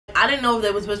I didn't know if they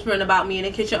was whispering about me in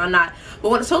the kitchen or not. But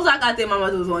when as soon as I got there, my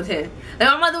mother was on 10. Like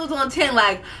my mother was on 10.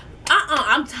 Like,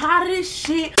 I'm tired of this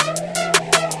shit.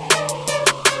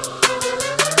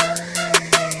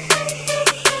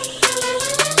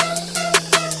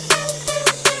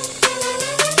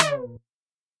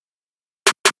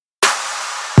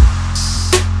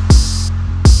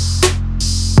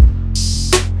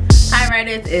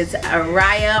 It's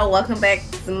Riyah. Welcome back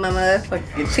to my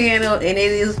motherfucking channel, and it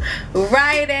is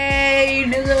Friday,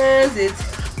 niggas. It's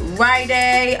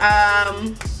Friday.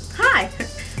 Hi,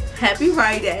 happy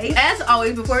Friday. As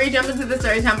always, before we jump into the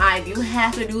story time, I do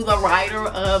have to do the rider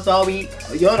of the week.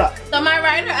 Yoda. So my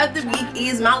rider of the week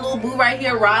is my little boo right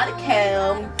here, Rod.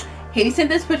 He sent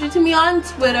this picture to me on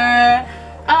Twitter.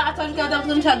 I told you guys I was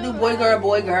gonna try to do boy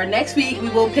girl. Next week we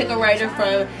will pick a writer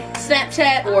from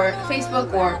Snapchat or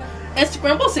Facebook or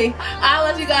Instagram. We'll see. I'll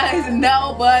let you guys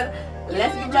know, but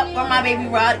let's give it up for my baby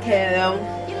Rod. That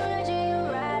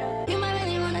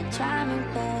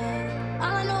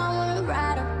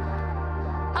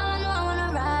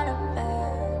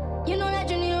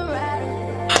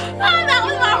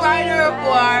was my writer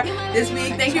for this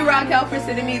week. Thank you, Raquel, for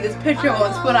sending me this picture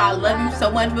on Twitter. I love you so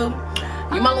much, boo.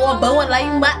 You my little boo, I love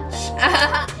you much.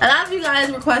 A lot of you guys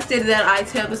requested that I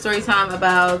tell the story time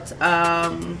about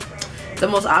the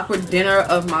most awkward dinner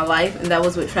of my life, and that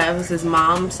was with Travis's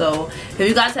mom. So if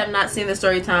you guys have not seen the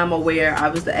story time, or where I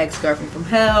was the ex-girlfriend from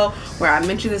hell, where I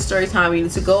mentioned the story time, you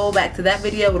need to go back to that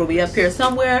video. It'll be up here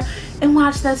somewhere, and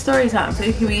watch that story time so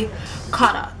you can be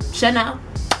caught up. Shut now,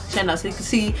 so you can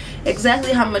see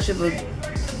exactly how much of a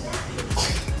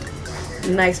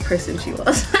nice person she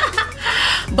was.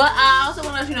 But I also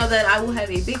want to let you know that I will have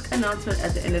a big announcement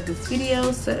at the end of this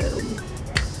video, so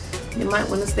you might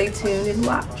want to stay tuned and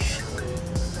watch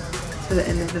to the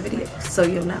end of the video so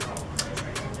you'll know.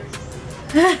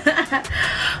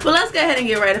 But let's go ahead and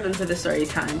get right up into the story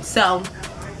time. So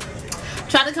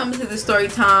try to come into the story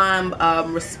time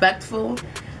respectful,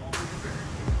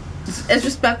 as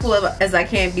respectful as I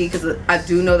can be, because I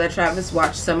do know that Travis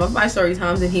watched some of my story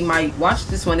times, and he might watch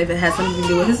this one if it has something to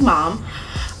do with his mom.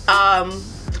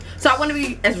 So I want to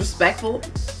be as respectful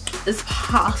as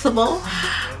possible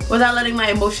without letting my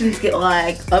emotions get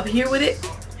like up here with it.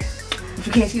 If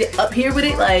you can't see it, up here with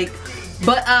it, like.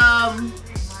 But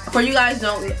for you guys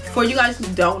who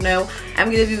don't know, I'm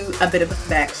gonna give you a bit of a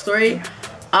backstory.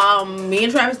 Me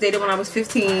and Travis dated when I was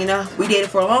 15. We dated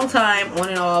for a long time, on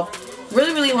and off,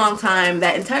 really long time.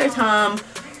 That entire time,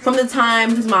 from the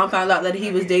time his mom found out that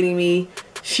he was dating me,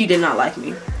 she did not like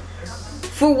me.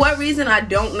 For what reason, I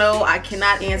don't know. I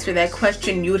cannot answer that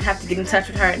question. You would have to get in touch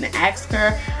with her and ask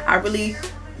her. I really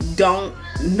don't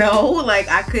know. Like,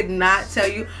 I could not tell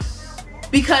you.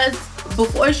 Because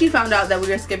before she found out that we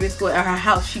were skipping school at her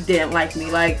house, she didn't like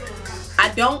me. Like, I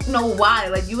don't know why.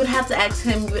 Like, you would have to ask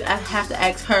him, you would have to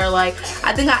ask her. Like,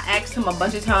 I think I asked him a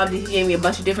bunch of times, and he gave me a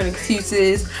bunch of different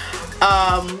excuses.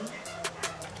 But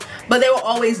they were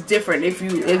always different,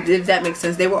 if that makes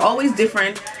sense. They were always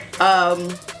different.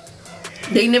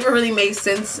 They never really made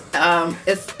sense,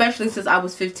 especially since I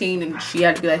was 15 and she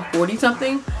had to be like 40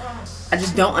 something. I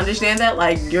just don't understand that.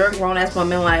 Like, you're a grown-ass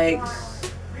woman. Like,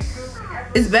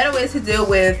 it's better ways to deal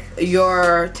with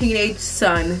your teenage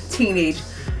son, teenage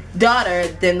daughter,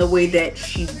 than the way that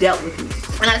she dealt with me.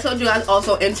 And I told you guys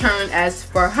also, in turn, as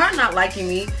for her not liking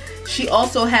me, she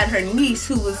also had her niece,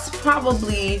 who was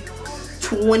probably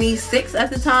 26 at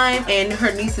the time, and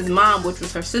her niece's mom, which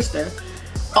was her sister,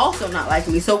 also not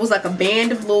liking me. So it was like a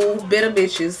band of little bitter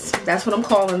bitches. That's what I'm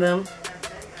calling them.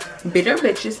 Bitter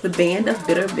bitches. The band of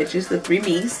bitter bitches. The 3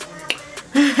 B's.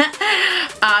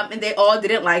 And they all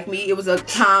didn't like me. It was a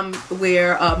time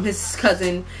where his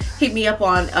cousin hit me up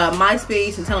on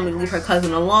MySpace and telling me to leave her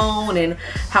cousin alone, and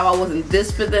how I wasn't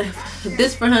this for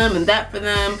him and that for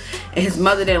them, and his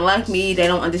mother didn't like me. They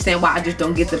don't understand why I just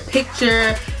don't get the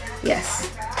picture. Yes,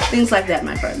 things like that,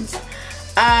 my friends.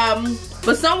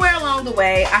 But somewhere along the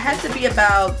way, I had to be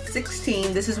about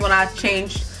 16. This is when I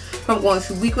changed from going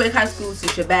to Weequahic High School to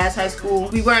Shabazz High School.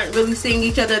 We weren't really seeing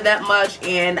each other that much,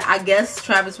 and I guess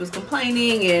Travis was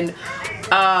complaining,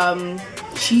 and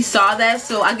she saw that.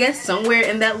 So I guess somewhere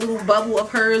in that little bubble of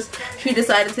hers, she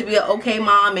decided to be an okay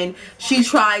mom, and she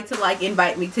tried to like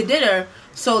invite me to dinner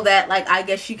so that like I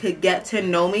guess she could get to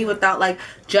know me without like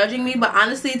judging me. But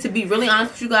honestly, to be really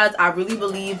honest with you guys, I really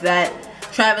believe that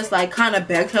Travis like kind of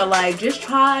begged her, like, just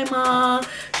try, mom,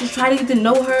 just try to get to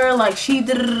know her, like she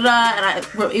da da da. And I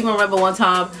even remember one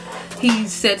time he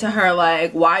said to her,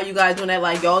 like, why are you guys doing that?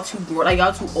 Like, y'all too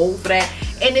old for that.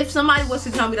 And if somebody was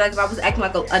to tell me, like, if I was acting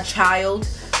like a child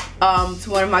to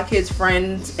one of my kids'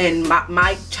 friends, and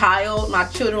my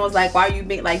children was like, why are you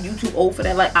being like, you too old for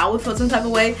that? Like, I would feel some type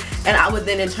of way, and I would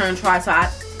then in turn try. So I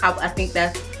think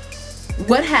that's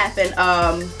what happened.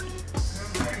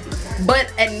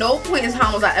 But at no point in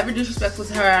time was I ever disrespectful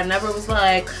to her. I never was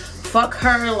like, fuck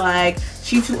her, like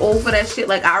she too old for that shit.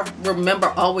 Like, I remember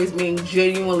always being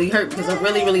genuinely hurt because I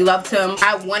really, really loved him.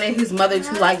 I wanted his mother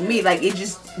to like me. Like,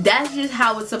 that's just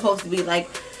how it's supposed to be. Like,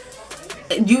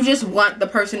 you just want the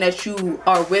person that you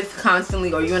are with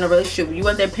constantly, or you're in a relationship, you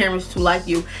want their parents to like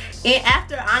you. And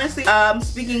after, honestly,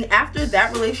 speaking, after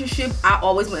that relationship, I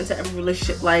always went into every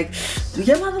relationship like, do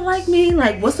your mother like me?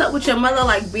 Like, what's up with your mother?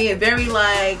 Like, being very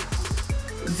like,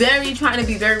 very trying to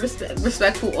be very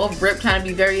respectful of rip, trying to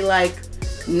be very like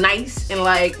nice, and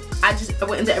like I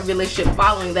went into every relationship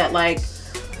following that. Like,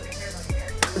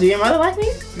 do your mother like me?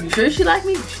 You sure she like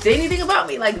me? Did she say anything about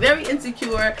me? Like, very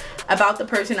insecure about the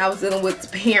person I was dealing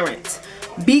with, parents,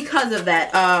 because of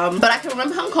that. But I can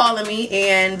remember him calling me,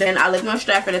 and then I lived in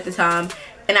Stratford at the time,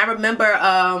 and I remember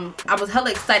I was hella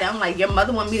excited. I'm like, your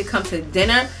mother want me to come to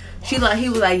dinner? He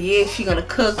was like, yeah, she gonna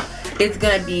cook. It's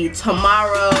gonna be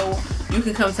tomorrow. You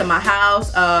can come to my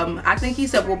house. I think he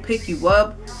said we'll pick you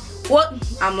up. What?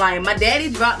 I'm lying. My daddy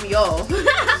dropped me off.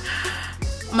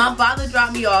 My father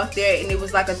dropped me off there, and it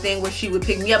was like a thing where she would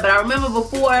pick me up. But I remember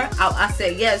before I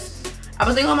said yes. I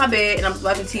was laying on my bed and I was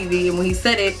watching TV, and when he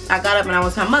said it, I got up and I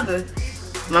went to my mother.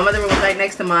 My mother was right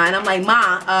next to mine. I'm like,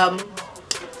 Ma,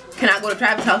 can I go to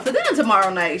Travis' house for dinner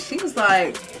tomorrow night? She was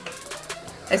like,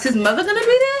 is his mother gonna be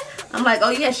there? I'm like,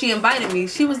 oh yeah, she invited me.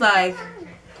 She was like,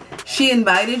 she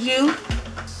invited you?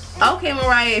 Okay,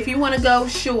 Mariah, if you want to go,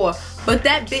 sure. But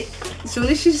that bitch, as soon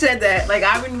as she said that, like,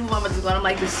 I already knew my mother was going. I'm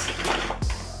like, just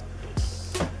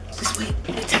wait,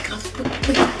 take it off the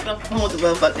phone with the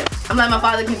motherfucker. I'm like, my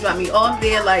father can drop me off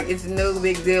there, like, it's no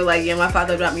big deal. Like, yeah, my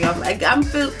father dropped me off. Like, let me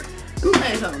tell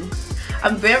you something.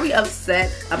 I'm very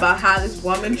upset about how this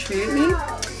woman treated me.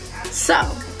 So,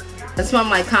 that's why I'm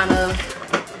like kind of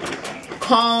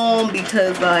calm,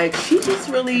 because like she just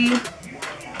really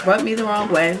rubbed me the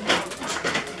wrong way.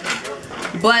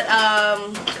 But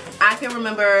I can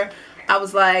remember I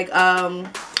was like,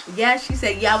 yeah, she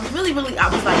said, yeah, I was really, I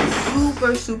was like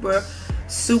super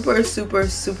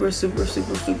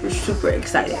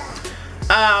excited.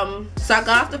 So I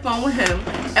got off the phone with him,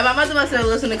 and my mother must have been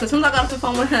listening, because as soon as I got off the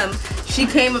phone with him, she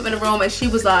came up in the room and she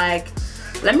was like,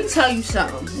 let me tell you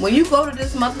something. When you go to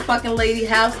this motherfucking lady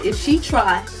house, if she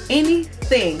try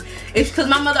anything, it's because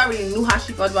my mother already knew how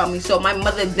she felt about me. So my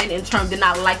mother then in turn did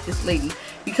not like this lady,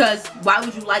 because why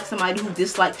would you like somebody who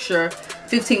dislikes your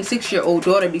 16-year-old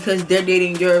daughter because they're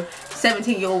dating your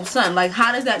 17-year-old son? Like,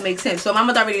 how does that make sense? So my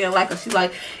mother already didn't like her. She's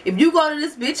like, if you go to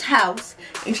this bitch house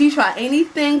and she try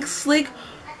anything slick,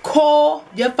 call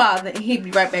your father and he'll be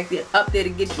right back there, up there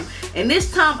to get you. And this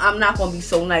time I'm not gonna be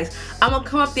so nice. I'm gonna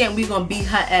come up there and we gonna beat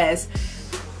her ass.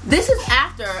 This is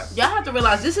after, y'all have to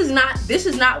realize, this is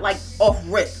not like off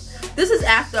rip. This is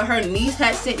after her niece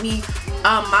had sent me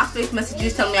MySpace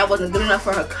messages telling me I wasn't good enough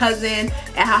for her cousin,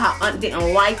 and how her aunt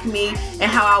didn't like me, and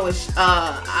how I was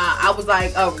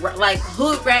like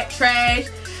hood rat trash.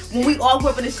 When we all grew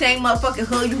up in the same motherfucking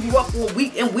hood, you grew up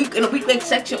in a weekend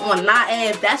section on not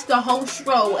ass. That's the whole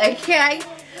show, okay?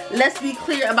 Let's be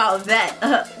clear about that.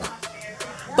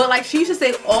 But like, she used to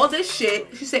say all this shit.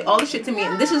 She say all this shit to me,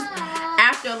 and this is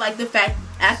after like the fact.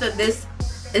 This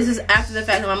is after the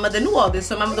fact that my mother knew all this.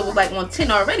 So my mother was like on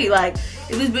 10 already. Like,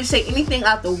 if this bitch say anything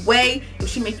out the way, if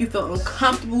she make you feel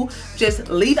uncomfortable, just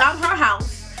leave out her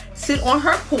house, sit on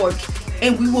her porch,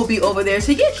 and we will be over there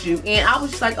to get you. And I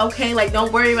was just like, okay, like,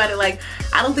 don't worry about it. Like,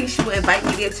 I don't think she would invite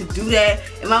me there to do that.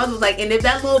 And my mother was like, and if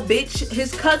that little bitch,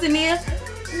 his cousin there,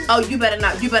 oh, you better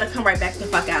not. You better come right back the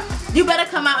fuck out. You better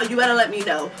come out, and you better let me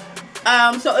know.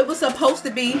 So it was supposed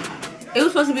to be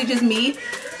just me,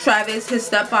 Travis, his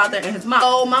stepfather, and his mom.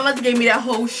 Oh, my mother gave me that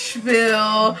whole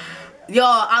spiel.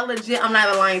 Y'all, I'm not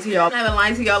even lying to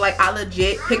y'all. Like, I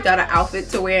legit picked out an outfit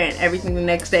to wear and everything the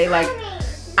next day. Like,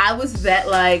 I was that,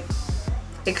 like,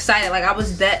 excited. Like, I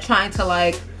was that trying to,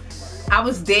 like, I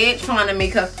was dead trying to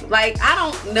make her, like, I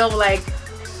don't know, like,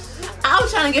 I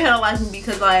was trying to get her to like me,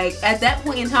 because, like, at that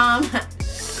point in time,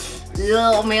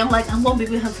 yo, man, I'm like, I'm gonna be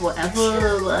with her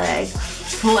forever, like,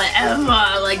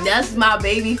 forever. Like, that's my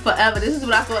baby forever. This is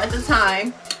what I felt at the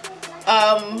time.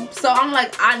 So I'm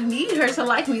like, I need her to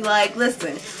like me. Like,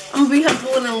 listen, I'm gonna be her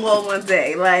daughter-in-law one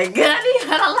day. Like, I need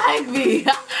her to like me.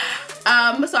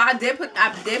 So I did put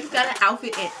out an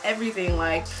outfit and everything.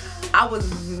 Like, I was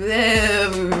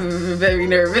very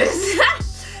nervous.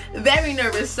 Very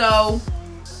nervous. So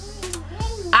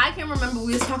I can remember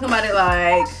we was talking about it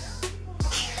like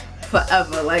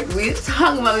forever. Like, we was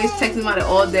talking about it, we was texting about it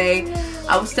all day.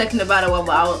 I was texting about it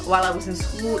while I was in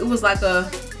school. It was like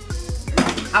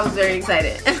I was very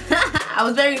excited. I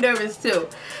was very nervous too.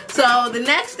 So the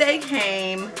next day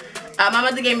came. My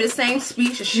mother gave me the same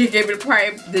speech she gave me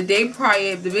the day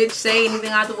prior. If the bitch say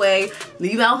anything out the way,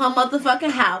 leave out her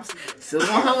motherfucking house, sit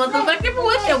on her motherfucking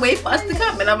porch and wait for us to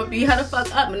come, and I'm gonna beat her the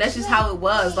fuck up. And that's just how it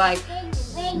was. Like,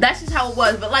 that's just how it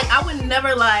was. But like, I would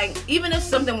never, like, even if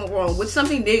something went wrong, which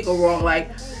something did go wrong,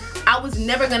 like, I was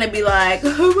never gonna be like,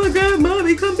 oh my god,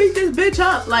 mommy, come beat this bitch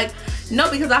up. Like, no,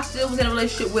 because I still was in a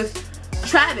relationship with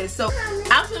Travis. So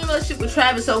I was in a relationship with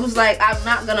Travis, so it was like, I'm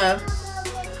not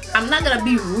gonna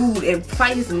be rude and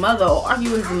fight his mother or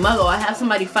argue with his mother or have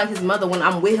somebody fight his mother when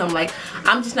I'm with him. Like,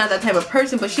 I'm just not that type of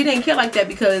person. But she didn't care like that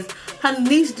because her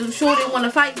niece sure didn't want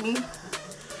to fight me.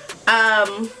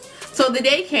 So the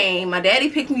day came, my daddy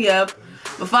picked me up,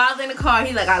 my father in the car,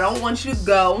 he like, I don't want you to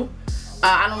go.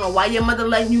 I don't know why your mother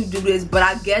letting you do this, but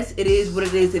I guess it is what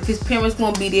it is. If his parents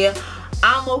won't be there,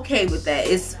 I'm okay with that.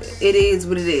 It is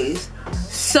what it is.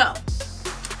 So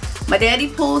my daddy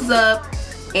pulls up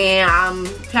and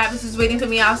Travis is waiting for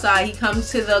me outside. He comes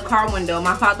to the car window.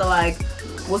 My father like,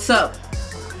 what's up?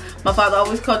 My father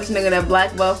always called this nigga that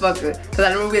black motherfucker, because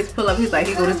I remember we pull up, he's like,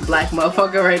 he go this black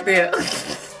motherfucker right there.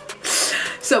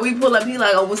 So we pull up, he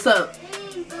like, oh, what's up?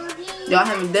 Y'all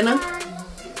having dinner?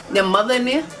 Your mother in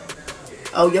there?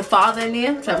 Oh, your father in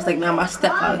there? Travis like, nah, my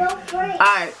stepfather.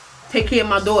 Alright, take care of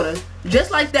my daughter.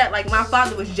 Just like that, like my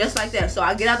father was just like that. So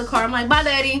I get out the car, I'm like, bye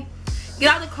daddy. Get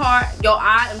out the car, yo,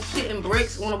 I am shitting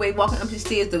bricks on the way walking up the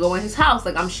stairs to go in his house.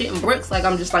 Like, I'm shitting bricks, like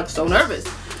I'm just like so nervous.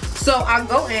 So I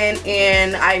go in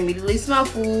and I immediately smell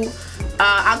food.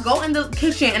 I go in the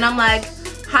kitchen and I'm like,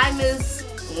 hi Miss,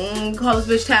 call this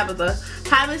bitch Tabitha.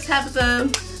 Hi Miss Tabitha.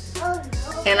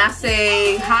 And I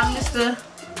say, hi Mr.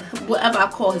 whatever I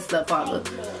call his stepfather.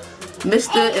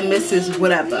 Mr. and Mrs.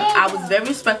 whatever. I was very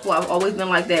respectful. I've always been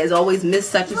like that. It's always Miss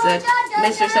such and such,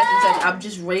 Mr. such and such. I'm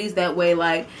just raised that way.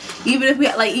 Like, even if we,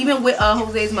 like, even with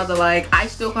Jose's mother, like, I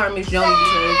still call her Miss Joni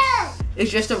because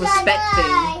it's just a respect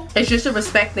thing. It's just a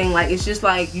respect thing. Like, it's just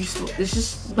like you. It's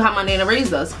just how my nana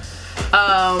raised us.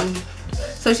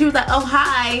 So she was like, oh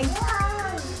hi,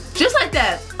 just like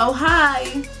that. Oh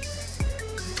hi.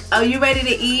 Are you ready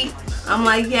to eat? I'm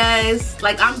like, yes.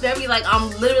 Like, I'm very, like,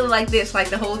 I'm literally like this, like,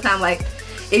 the whole time. Like,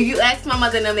 if you ask my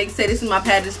mother and them, they say this is my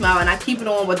pageant smile, and I keep it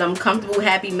on whether I'm comfortable,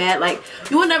 happy, mad. Like,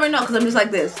 you will never know because I'm just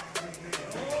like this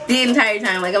the entire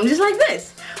time. Like, I'm just like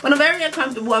this. When I'm very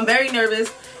uncomfortable, I'm very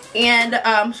nervous. And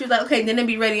she was like, okay, then it'll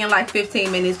be ready in like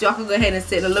 15 minutes. Y'all can go ahead and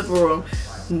sit in the living room.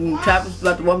 Travis was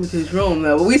about to walk me to his room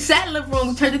though. But we sat in the living room,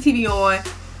 we turned the TV on,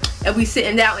 and we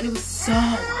sitting down, and it was so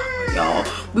awkward, y'all.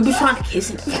 We was trying to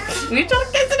kiss and everything. We were trying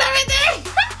to kiss and everything.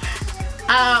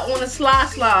 On a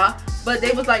sly, but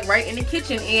they was like right in the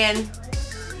kitchen, and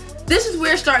this is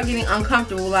where it started getting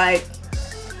uncomfortable. Like,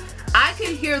 I could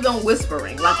hear them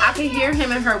whispering. Like, I could hear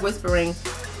him and her whispering.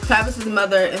 Travis's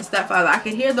mother and stepfather, I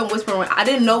could hear them whispering. I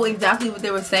didn't know exactly what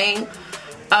they were saying,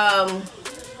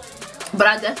 but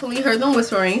I definitely heard them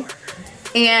whispering,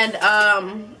 and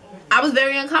I was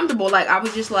very uncomfortable. Like, I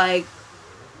was just like,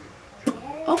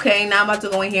 okay, now I'm about to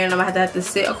go in here and I'm gonna have to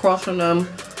sit across from them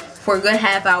for a good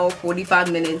half hour,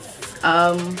 45 minutes,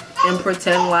 and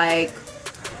pretend like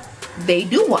they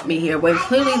do want me here, when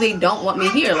clearly they don't want me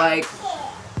here. Like,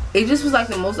 it just was like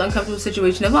the most uncomfortable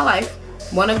situation of my life.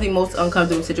 One of the most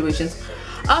uncomfortable situations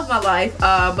of my life.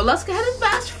 But let's go ahead and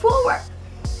fast forward.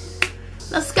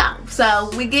 Let's go. So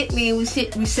we get me, we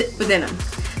sit for dinner.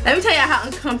 Let me tell you how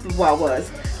uncomfortable I was.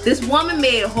 This woman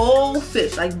made whole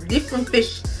fish, like different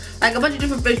fish, like a bunch of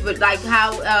different fish, but like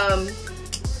how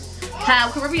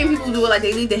Caribbean people do it, like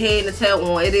they leave the head and the tail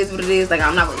on. It is what it is. Like,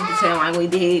 I'm not gonna eat the tail, I'm gonna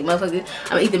eat the head, motherfucker. I'm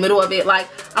gonna eat the middle of it. Like,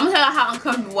 I'm gonna tell you how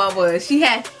uncomfortable I was. She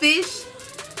had fish,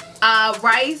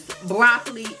 rice,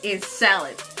 broccoli, and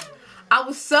salad. I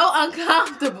was so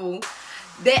uncomfortable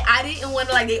that I didn't want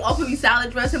to, like, they offered me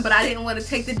salad dressing, but I didn't want to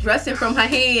take the dressing from her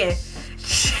hand.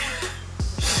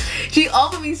 She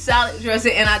offered me salad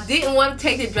dressing, and I didn't want to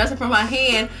take the dressing from her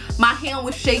hand. My hand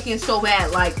was shaking so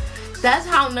bad. Like, that's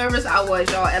how nervous I was,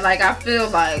 y'all. And like, I feel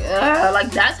like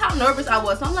that's how nervous I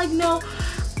was. So I'm like, no,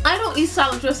 I don't eat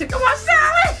salad dressing on my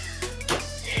salad.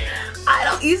 I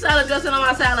don't eat salad dressing on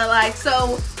my salad. Like,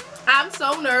 so I'm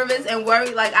so nervous and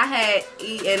worried. Like, I had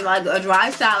eaten like a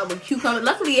dry salad with cucumbers.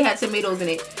 Luckily it had tomatoes in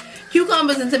it.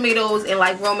 Cucumbers and tomatoes and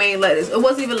like romaine lettuce. It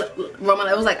wasn't even romaine,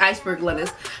 it was like iceberg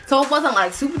lettuce. So it wasn't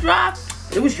like super dry.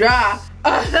 It was dry.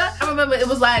 I remember it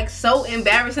was like so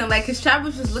embarrassing. Like, cause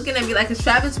Travis was looking at me, like, cause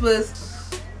Travis was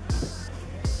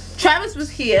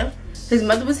here, his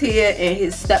mother was here, and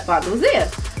his stepfather was there.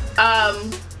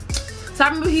 So I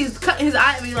remember he's cutting his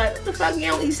eye at me like, what the fuck, you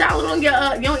don't eat salad on your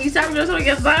you don't eat salad on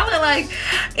your salad, like.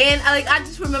 And like I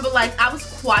just remember like I was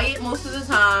quiet most of the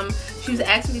time. She was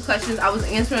asking me questions, I was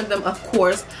answering them, of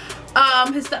course.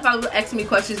 His stepfather was asking me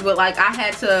questions, but like I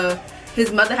had to,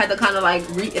 his mother had to kind of like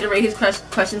reiterate his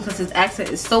questions because his accent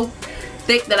is so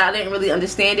thick that I didn't really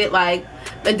understand it. Like,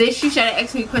 but then she started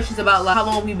asking me questions about like how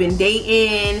long we've been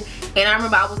dating, and I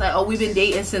remember I was like, oh, we've been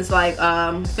dating since like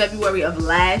February of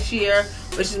last year,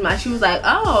 which is my, she was like,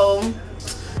 oh,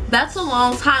 that's a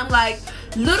long time. Like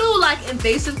little like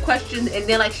invasive questions, and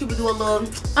then like she would do a little,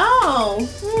 oh,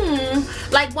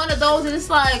 like one of those, and it's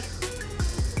like,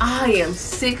 I am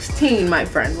 16, my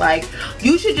friend. Like,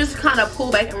 you should just kind of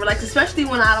pull back and relax, especially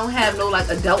when I don't have no like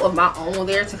adult of my own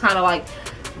there to kind of like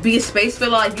be a space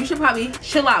filler. Like, you should probably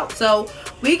chill out. So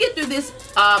we get through this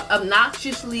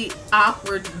obnoxiously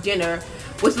awkward dinner,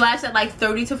 which lasted like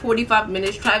 30 to 45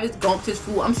 minutes. Travis gumped his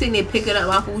food. I'm sitting there picking up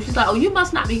my food. She's like, oh, you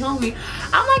must not be hungry.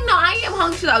 I'm like, no, I am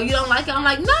hungry. She's like, oh, you don't like it? I'm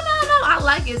like, no, I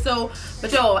like it. So,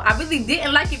 but yo, I really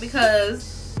didn't like it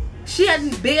because she had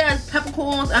these big ass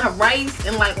peppercorns and her rice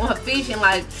and like on her fish, and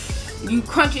like you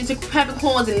crunch into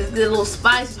peppercorns and the little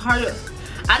spice is harder.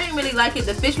 I didn't really like it.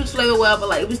 The fish was flavored well, but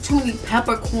like it was too many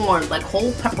peppercorns, like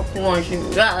whole peppercorns, and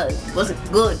it wasn't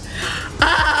good.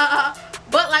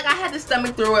 But like I had to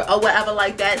stomach through it or whatever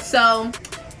like that. So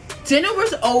dinner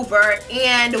was over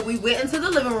and we went into the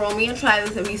living room, me and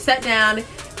Travis, and we sat down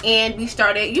and we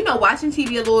started, you know, watching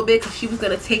TV a little bit because she was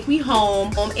gonna take me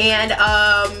home. And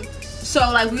so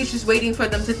like we was just waiting for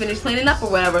them to finish cleaning up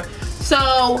or whatever.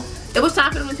 So it was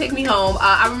time for them to take me home.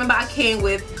 I remember I came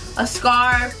with a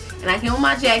scarf, and I came with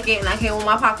my jacket, and I came with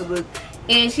my pocketbook.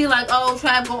 And she like, oh,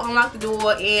 Trav, go unlock the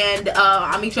door, and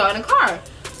I'll meet y'all in the car.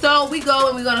 So we go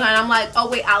and we go to her, and I'm like, oh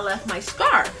wait, I left my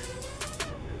scarf.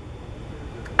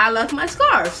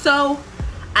 So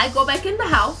I go back in the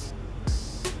house.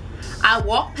 I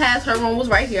walk past, her room was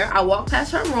right here. I walk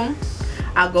past her room.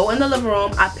 I go in the living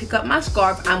room. I pick up my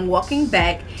scarf. I'm walking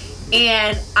back,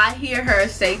 and I hear her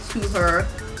say to her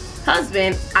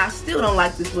husband, I still don't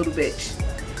like this little bitch.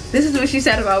 This is what she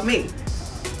said about me.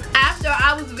 After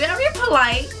I was very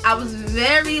polite, I was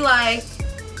very like,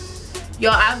 yo,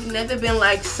 I've never been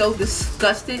like so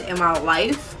disgusted in my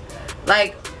life.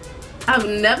 Like, I've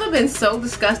never been so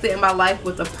disgusted in my life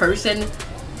with a person,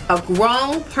 a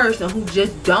grown person who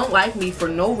just don't like me for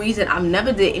no reason. I've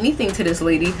never did anything to this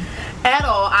lady at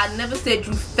all. I never said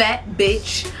you fat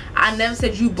bitch. I never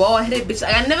said you bald headed bitch.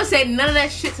 Like, I never said none of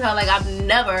that shit to her. Like, I've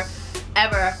never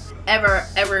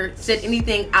ever said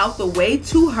anything out the way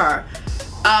to her.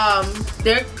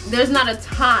 There's not a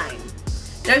time,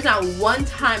 there's not one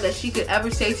time that she could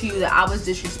ever say to you that I was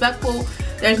disrespectful.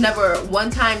 There's never one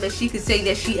time that she could say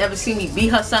that she ever seen me beat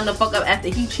her son the fuck up after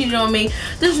he cheated on me.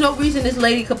 There's no reason this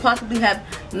lady could possibly have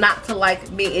not to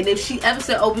like me. And if she ever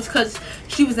said, oh, because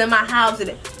she was in my house,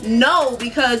 and no,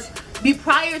 because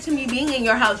prior to me being in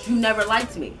your house, you never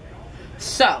liked me.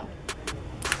 So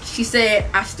she said,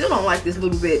 I still don't like this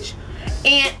little bitch.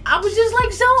 And I was just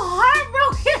like so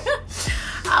heartbroken.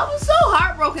 I was so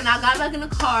heartbroken. I got back in the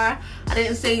car. I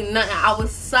didn't say nothing. I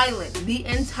was silent the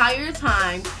entire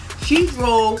time. She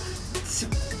drove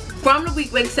from the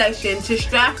Weekway section to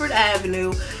Stratford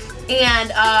Avenue, and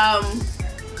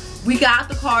we got out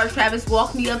the car. Travis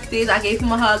walked me upstairs. I gave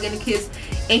him a hug and a kiss,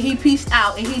 and he peaced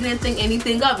out, and he didn't think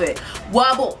anything of it.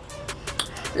 Wobble.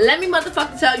 Let me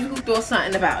motherfucking tell you who thought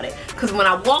something about it. Because when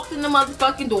I walked in the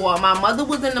motherfucking door, my mother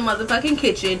was in the motherfucking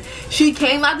kitchen. She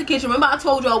came out the kitchen. Remember I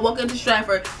told you I walked into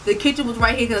Stratford. The kitchen was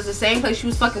right here because it's the same place she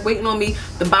was fucking waiting on me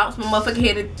to bounce my motherfucking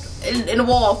head in the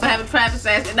wall for having Travis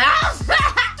ass in the house.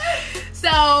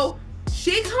 So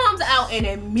she comes out and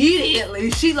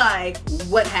immediately she like,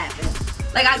 what happened?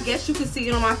 Like, I guess you could see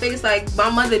it on my face. Like, my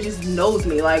mother just knows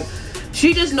me. Like,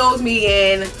 she just knows me,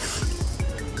 and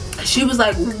she was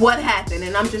like, what happened?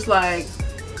 And I'm just like,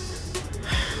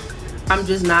 I'm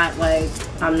just not, like,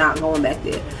 I'm not going back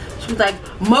there. She was like,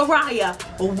 Mariah,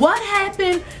 what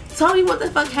happened? Tell me what the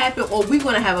fuck happened, or we're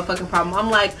gonna have a fucking problem. I'm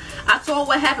like, I told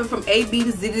what happened from A, B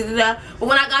to Z, but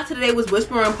when I got to the they was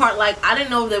whispering part, like, I didn't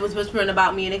know if they was whispering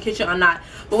about me in the kitchen or not.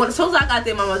 But when as soon as I got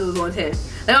there, my mother was on 10.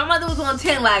 Like, my mother was on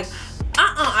 10, like,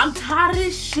 I'm tired of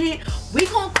this shit. We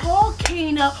gonna call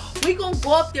KINAH. We gonna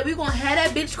go up there. We gonna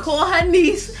have that bitch call her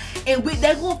niece, and we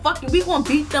gonna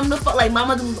beat them the fuck. Like, my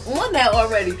mother was on that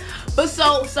already. But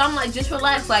so I'm like, just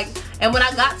relax. Like, and when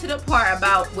I got to the part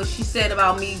about what she said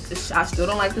about me, I still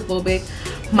don't like this little bit.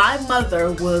 My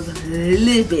mother was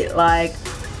livid. Like,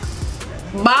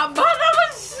 my mother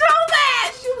was so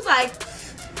mad. She was like,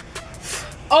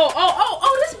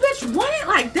 oh, this bitch want it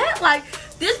like that. Like,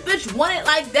 this bitch want it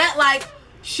like that. Like,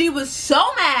 she was so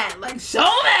mad, like so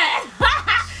mad.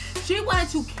 She wanted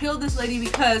to kill this lady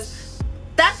because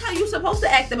that's how you're supposed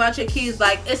to act about your kids.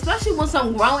 Like, especially when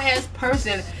some grown-ass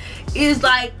person is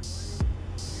like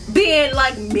being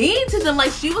like mean to them.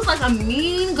 Like, she was like a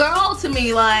mean girl to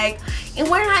me. Like, and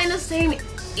we're not in the same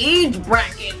age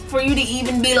bracket for you to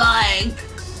even be like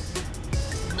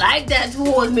that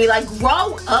towards me. Like,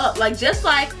 grow up. Like, just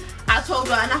like I told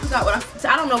you, and I forgot what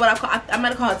I don't know what I call. I might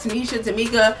have called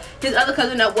Tamika, his other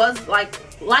cousin that was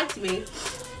liked me.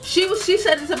 She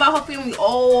said this about her family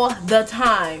all the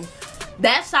time.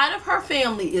 That side of her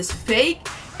family is fake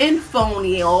and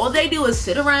phony, and all they do is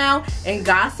sit around and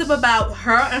gossip about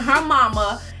her and her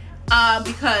mama,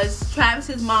 because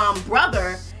Travis's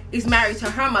brother is married to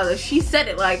her mother. She said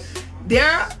it, like,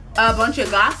 they're a bunch of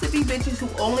gossipy bitches who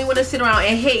only want to sit around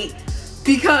and hate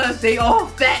because they all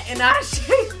fat and out of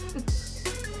shape.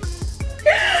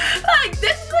 Like,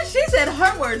 this is what she said,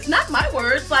 her words, not my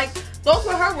words. Like, those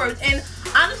were her words, and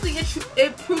honestly,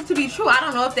 it proved to be true. I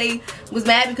don't know if they was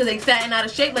mad because they fat and out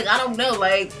of shape. Like, I don't know.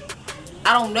 Like,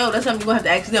 I don't know. That's something you're gonna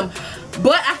have to ask them.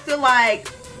 But I feel like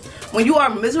when you are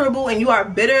miserable and you are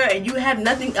bitter and you have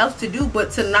nothing else to do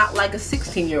but to not like a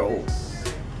 16-year-old.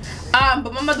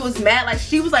 But my mother was mad. Like,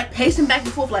 she was like pacing back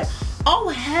and forth like, oh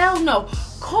hell no.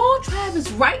 Call Travis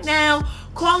right now.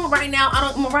 Call him right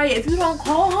now. Mariah, if you don't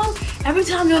call him, every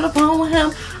time you're on the phone with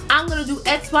him, I'm gonna do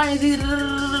X, Y, and Z.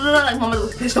 Like, my mother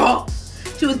was pissed off.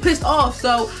 She was pissed off.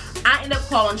 So I ended up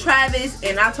calling Travis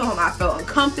and I told him I felt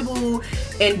uncomfortable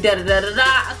and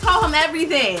I told him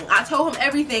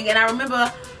everything. And I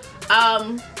remember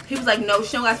he was like, no,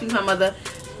 she don't gotta speak to my mother.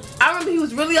 I remember he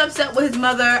was really upset with his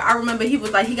mother. I remember he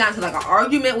was like, he got into like an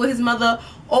argument with his mother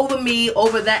over me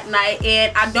over that night,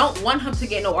 and I don't want him to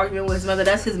get no argument with his mother.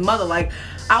 That's his mother. Like,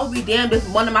 I would be damned if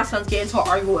one of my sons get into an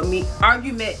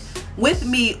argument with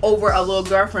me over a little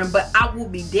girlfriend, but I will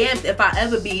be damned if I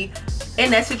ever be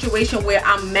in that situation where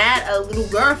I'm mad at a little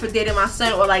girl for dating my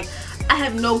son, or like I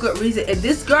have no good reason. If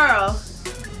this girl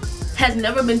has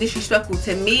never been disrespectful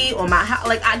to me or my house,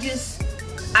 like, I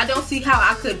don't see how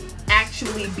I could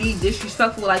actually be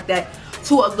disrespectful like that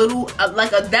to a little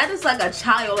that is like a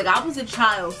child. Like, I was a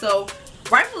child, so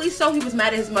rightfully so he was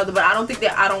mad at his mother. But I don't think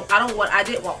that I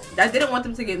didn't want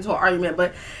them to get into an argument,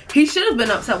 but he should have been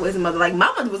upset with his mother. Like, my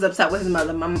mother was upset with his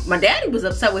mother, my daddy was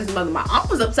upset with his mother, my aunt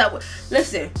was upset with,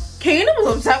 listen, KINAH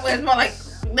was upset with his mother. Like,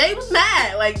 they was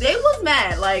mad. Like, they was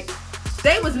mad. Like,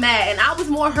 they was mad, and I was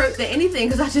more hurt than anything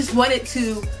because I just wanted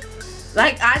to,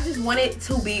 like,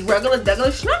 be regular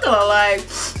schnuggler. Like,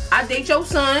 I date your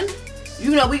son,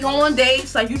 you know, we go on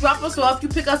dates, like, you drop us off, you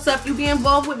pick us up, you be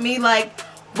involved with me. Like,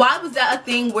 why was that a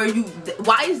thing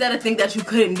why is that a thing that you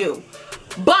couldn't do?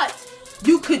 But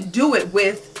you could do it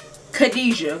with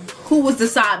Khadijah, who was the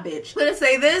side bitch. I'm gonna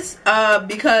say this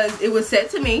because it was said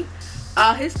to me,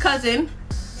 his cousin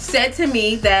said to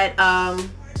me that,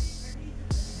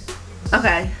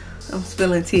 okay, I'm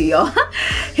spilling tea, y'all.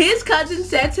 His cousin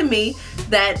said to me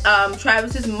that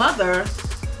Travis's mother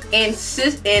and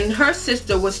her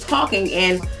sister was talking,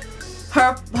 and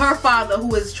her father,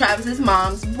 who is Travis's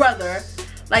mom's brother,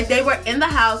 like, they were in the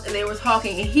house and they were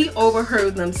talking, and he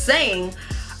overheard them saying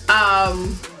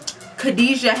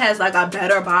Khadijah has like a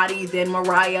better body than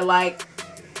Mariah. Like,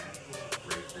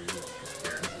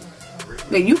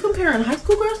 wait, you comparing high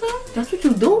school girls now? That's what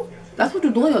you do? That's what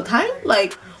you do in your time?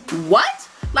 Like, what?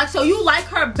 Like, so you like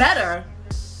her better?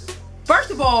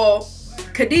 First of all,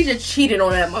 Khadijah cheated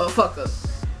on that motherfucker.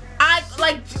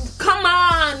 Like, come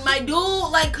on, my dude.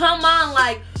 Like, come on.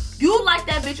 Like, you like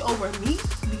that bitch over me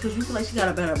because you feel like she got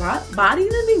a better body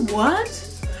than me?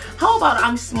 What? How about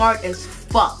I'm smart as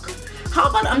fuck? How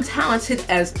about I'm talented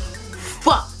as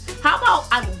fuck? How about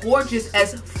I'm gorgeous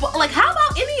as fuck? Like, how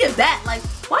about any of that? Like,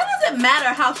 why does it matter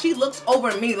how she looks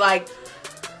over me? Like,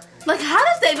 how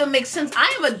does that even make sense?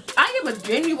 I am a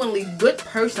genuinely good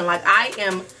person. Like,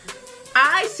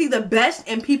 I see the best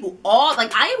in people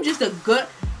like, I am just a good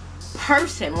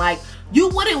person. Like, you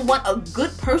wouldn't want a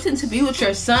good person to be with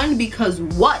your son because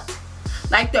what?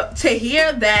 Like, to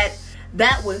hear that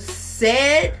was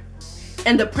said,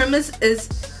 and the premises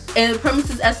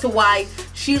as to why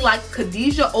she liked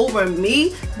Khadijah over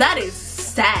me, that is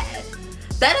sad.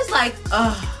 That is like,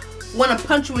 wanna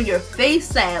punch you in your face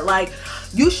sad. Like,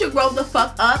 you should grow the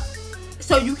fuck up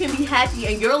so you can be happy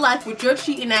in your life with your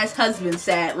cheating ass husband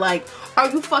sad. Like, are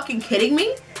you fucking kidding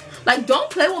me? Like, don't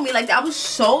play with me like that. I was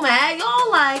so mad,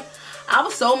 y'all. Like, I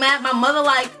was so mad. My mother,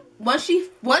 like, once she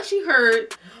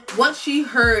heard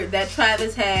that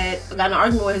Travis had got an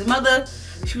argument with his mother,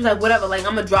 she was like, whatever, like,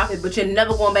 I'm gonna drop it, but you're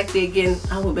never going back there again.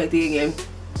 I went back there again,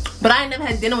 but I ain't never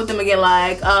had dinner with them again.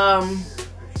 Like,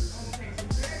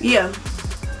 yeah,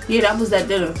 Yeah, that was that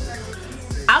dinner.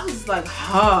 I was like,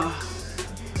 huh.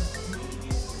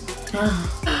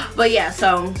 But yeah,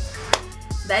 so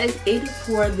that is it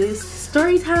for this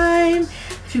story time.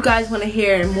 If you guys want to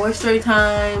hear more story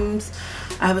times,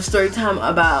 I have a story time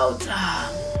about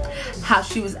how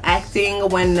she was acting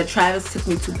when Travis took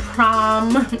me to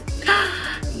prom.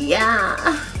 Yeah,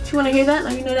 if you want to hear that,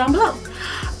 let me know down below.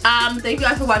 Thank you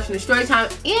guys for watching the story time,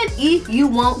 and if you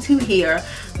want to hear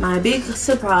my big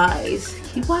surprise,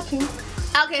 keep watching.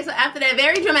 Okay, so after that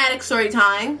very dramatic story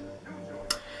time,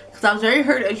 because I was very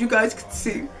hurt, as you guys can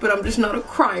see, but I'm just not a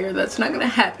crier. That's not gonna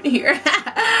happen here.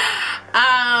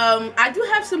 I do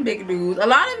have some big news. A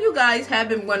lot of you guys have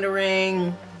been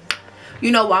wondering,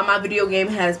 you know, why my video game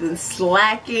has been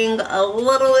slacking a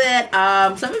little bit.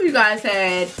 Some of you guys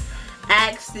had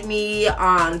asked me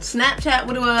on Snapchat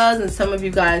what it was, and some of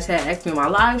you guys had asked me on my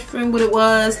live stream what it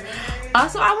was.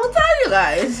 So I will tell you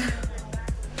guys,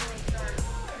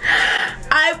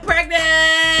 I'm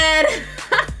pregnant.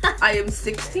 I am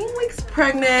 16 weeks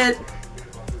pregnant.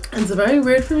 It's very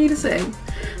weird for me to say,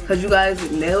 because you guys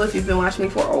know, if you've been watching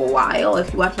me for a while,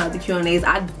 if you watch my Q&As,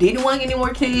 I didn't want any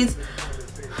more kids.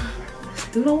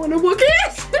 Still don't want no more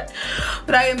kids.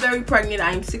 But I am very pregnant.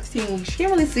 I am 16 weeks. You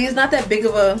can't really see, it's not that big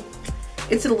of a,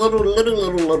 it's a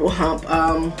little hump.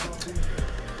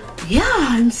 Yeah,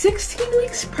 I'm 16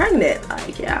 weeks pregnant.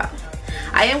 Like, yeah,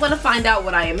 I am gonna find out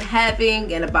what I am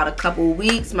having in about a couple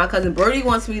weeks. My cousin Birdie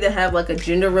wants me to have like a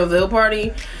gender reveal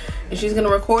party, and she's gonna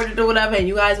record it or whatever, and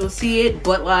you guys will see it.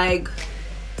 But like,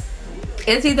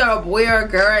 it's either a boy or a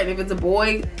girl, and if it's a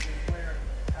boy,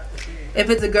 if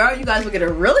it's a girl, you guys will get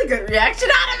a really good reaction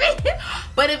out of me.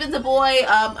 But if it's a boy,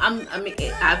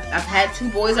 I've had 2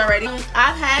 boys already.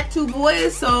 I've had 2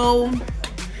 boys, so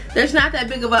there's not that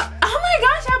big of a, oh my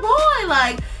gosh, a boy.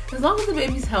 Like, as long as the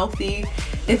baby's healthy.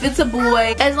 If it's a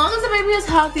boy, as long as the baby is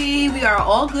healthy, we are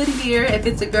all good here. If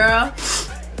it's a girl,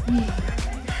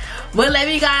 but let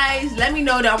me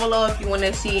know down below if you want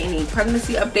to see any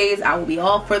pregnancy updates. I will be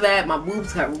all for that. My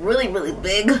boobs got really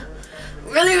big.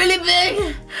 Really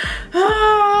big.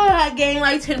 I gained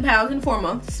like 10 pounds in 4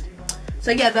 months. So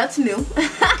yeah, that's new.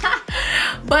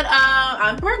 But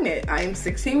I'm pregnant. I am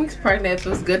 16 weeks pregnant.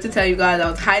 So it's good to tell you guys. I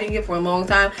was hiding it for a long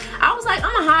time. I was like,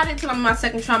 I'm gonna hide it till I'm in my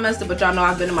 2nd trimester, but y'all know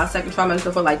I've been in my 2nd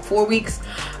trimester for like 4 weeks.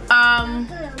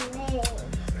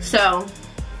 So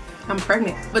I'm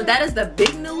pregnant. But that is the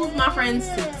big news, my friends,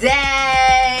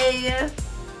 today.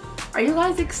 Are you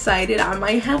guys excited? I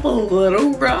might have a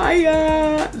little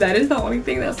Riyah. That is the only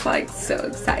thing that's like so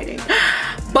exciting.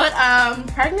 But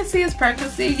pregnancy is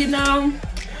pregnancy, you know.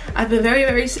 I've been very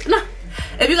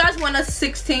if you guys want a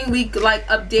 16-week like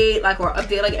update, like, or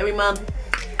update like every month,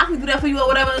 I can do that for you or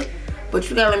whatever. But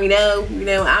you gotta let me know. You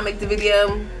know, I'll make the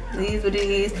video. These with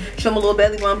these. Show them a little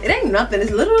belly bump. It ain't nothing.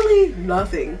 It's literally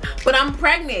nothing. But I'm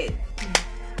pregnant.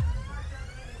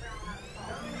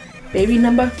 Baby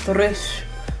number 3.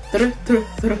 I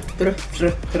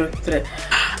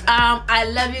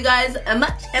love you guys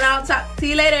much, and I'll talk to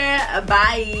you later.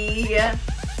 Bye.